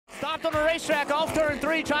stopped on the racetrack off turn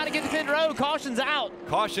 3, trying to get to pit road. Caution's out.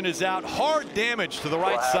 Caution is out. Hard damage to the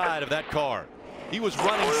right side of that car. He was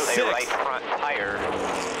running Blew 6. a right front tire.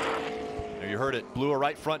 There, you heard it. Blew a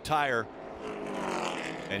right front tire.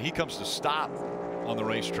 And he comes to stop on the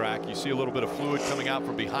racetrack. You see a little bit of fluid coming out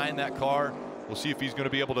from behind that car. We'll see if he's going to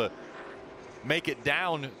be able to make it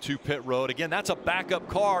down to pit road. Again, that's a backup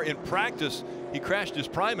car. In practice, he crashed his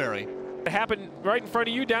primary. It happened right in front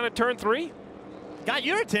of you down at turn 3? Got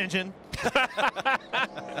your attention.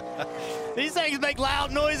 These things make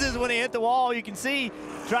loud noises when they hit the wall. You can see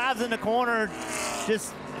drives in the corner,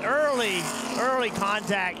 just early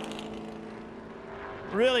contact.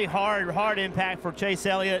 Really hard impact for Chase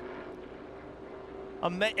Elliott.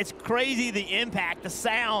 It's crazy, the impact, the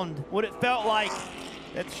sound, what it felt like.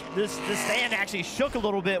 This stand actually shook a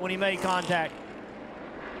little bit when he made contact.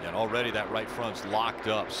 And already that right front's locked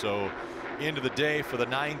up. So end of the day for the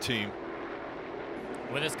 9 team.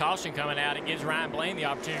 With this caution coming out, it gives Ryan Blaney the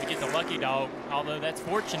opportunity to get the lucky dog. Although that's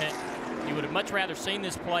fortunate, he would have much rather seen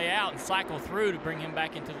this play out and cycle through to bring him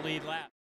back into the lead lap.